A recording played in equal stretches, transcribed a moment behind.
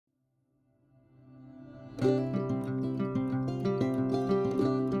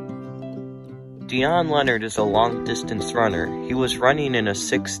Dion Leonard is a long-distance runner. He was running in a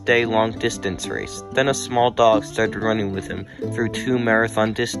 6-day long-distance race. Then a small dog started running with him through 2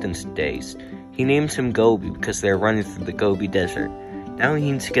 marathon distance days. He named him Gobi because they are running through the Gobi Desert. Now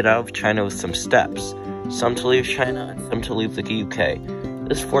he needs to get out of China with some steps. Some to leave China and some to leave the UK.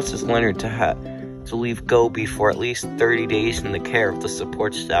 This forces Leonard to leave Gobi for at least 30 days in the care of the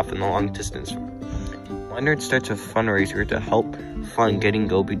support staff in the long-distance run. Leonard starts a fundraiser to help fund getting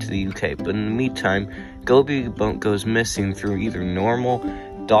Gobi to the UK, but in the meantime, Gobi goes missing through either normal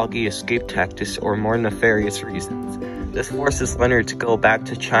doggy escape tactics or more nefarious reasons. This forces Leonard to go back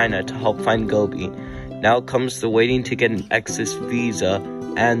to China to help find Gobi. Now comes the waiting to get an exit visa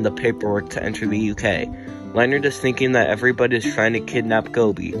and the paperwork to enter the UK. Leonard is thinking that everybody is trying to kidnap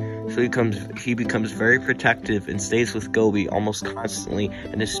Gobi, so he becomes very protective and stays with Gobi almost constantly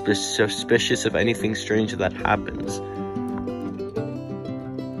and is suspicious of anything strange that happens.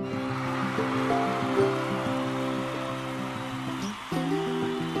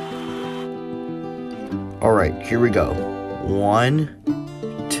 Alright, here we go.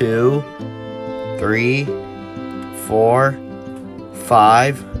 1, 2, 3, 4,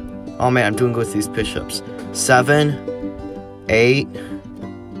 5. Oh man, I'm doing good with these push-ups. 7, 8,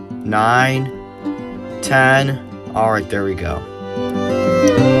 9, 10. Alright, there we go.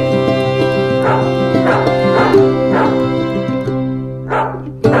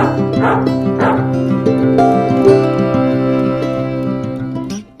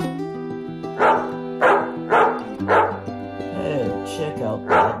 Hey, check out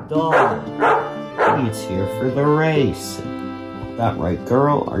that dog. He's here for the race. That right,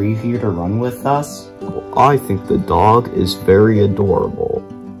 girl? Are you here to run with us? Well, I think the dog is very adorable.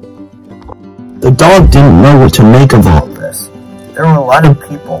 The dog didn't know what to make of all this. There were a lot of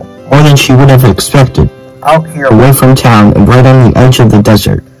people, more than she would have expected, out here away from town and right on the edge of the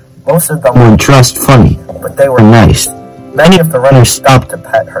desert. Most of them were dressed funny, but they were nice. Many of the runners stopped to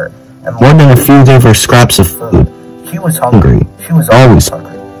pet her, and more than a few gave her scraps of food. She was hungry. She was always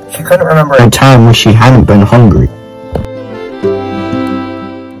hungry. She couldn't remember a time when she hadn't been hungry.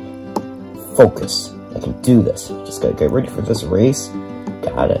 Focus. I can do this. Just gotta get ready for this race.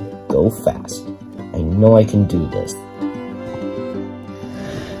 Gotta go fast. I know I can do this.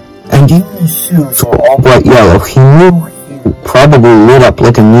 And even his shoes were all bright yellow. He knew he probably lit up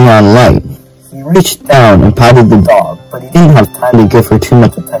like a neon light. He reached down and patted the dog, but he didn't have time to give her too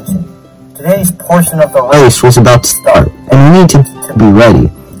much attention. Today's portion of the race was about to start, and he needed to be ready.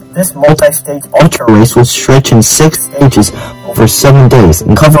 This multi-stage ultra race will stretch in 6 stages over 7 days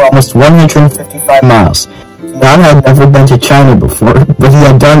and cover almost 155 miles. Dion had never been to China before, but he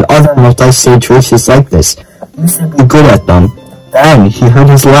had done other multi-stage races like this. He used to be good at them. Then he hurt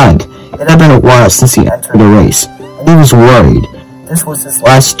his leg. It had been a while since he entered a race, and he was worried. This was his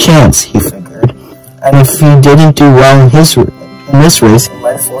last chance, he figured, and if he didn't do well in this race, he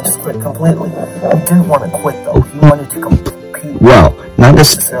might as well just quit completely. He didn't want to quit though. He wanted to compete. Well, not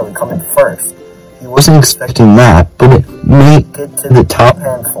necessarily come in first. He wasn't expecting that, but it may get to the top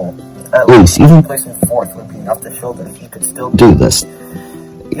handful. At least, even placing fourth would be enough to show that he could still do this.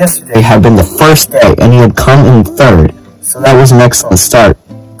 Yesterday had been the first day, and he had come in third, so that was an excellent start.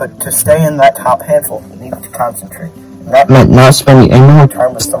 But to stay in that top handful, he needed to concentrate. And that meant not spending any more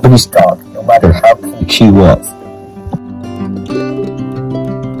time with somebody's dog, no matter how cute she was.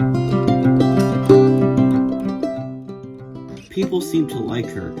 People seemed to like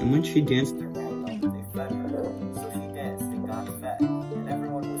her, and when she danced around them, they fed her. So she danced and got fed, and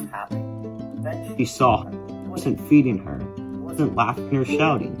everyone was happy. Then she saw her. He wasn't feeding her. He wasn't laughing or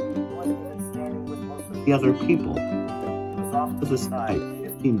shouting. He wasn't even standing with most of the other people. He was off to the side,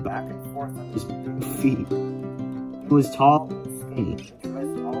 shifting back and forth on his big feet. He was tall and skinny, and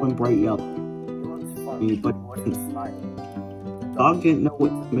dressed all in bright yellow. He looked funny, but he wasn't smiling. The dog didn't know what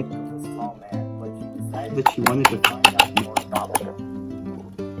to make of this tall man, but she decided that she wanted to find out more about him.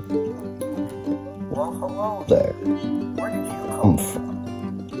 Well, hello there. Where did you come from?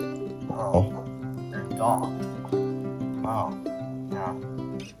 Oh, your dog. Oh, yeah.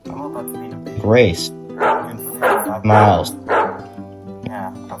 I'm about to meet a big race. In 35 miles.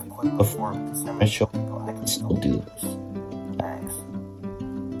 Yeah, I've quit before, but this time I show people I can still do this. Thanks.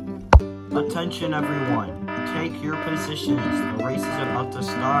 Attention everyone. Take your positions. The race is about to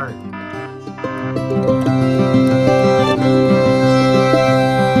start.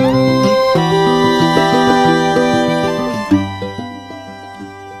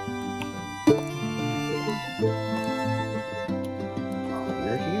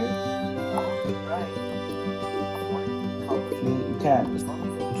 As long as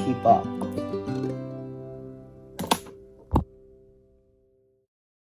you can keep up.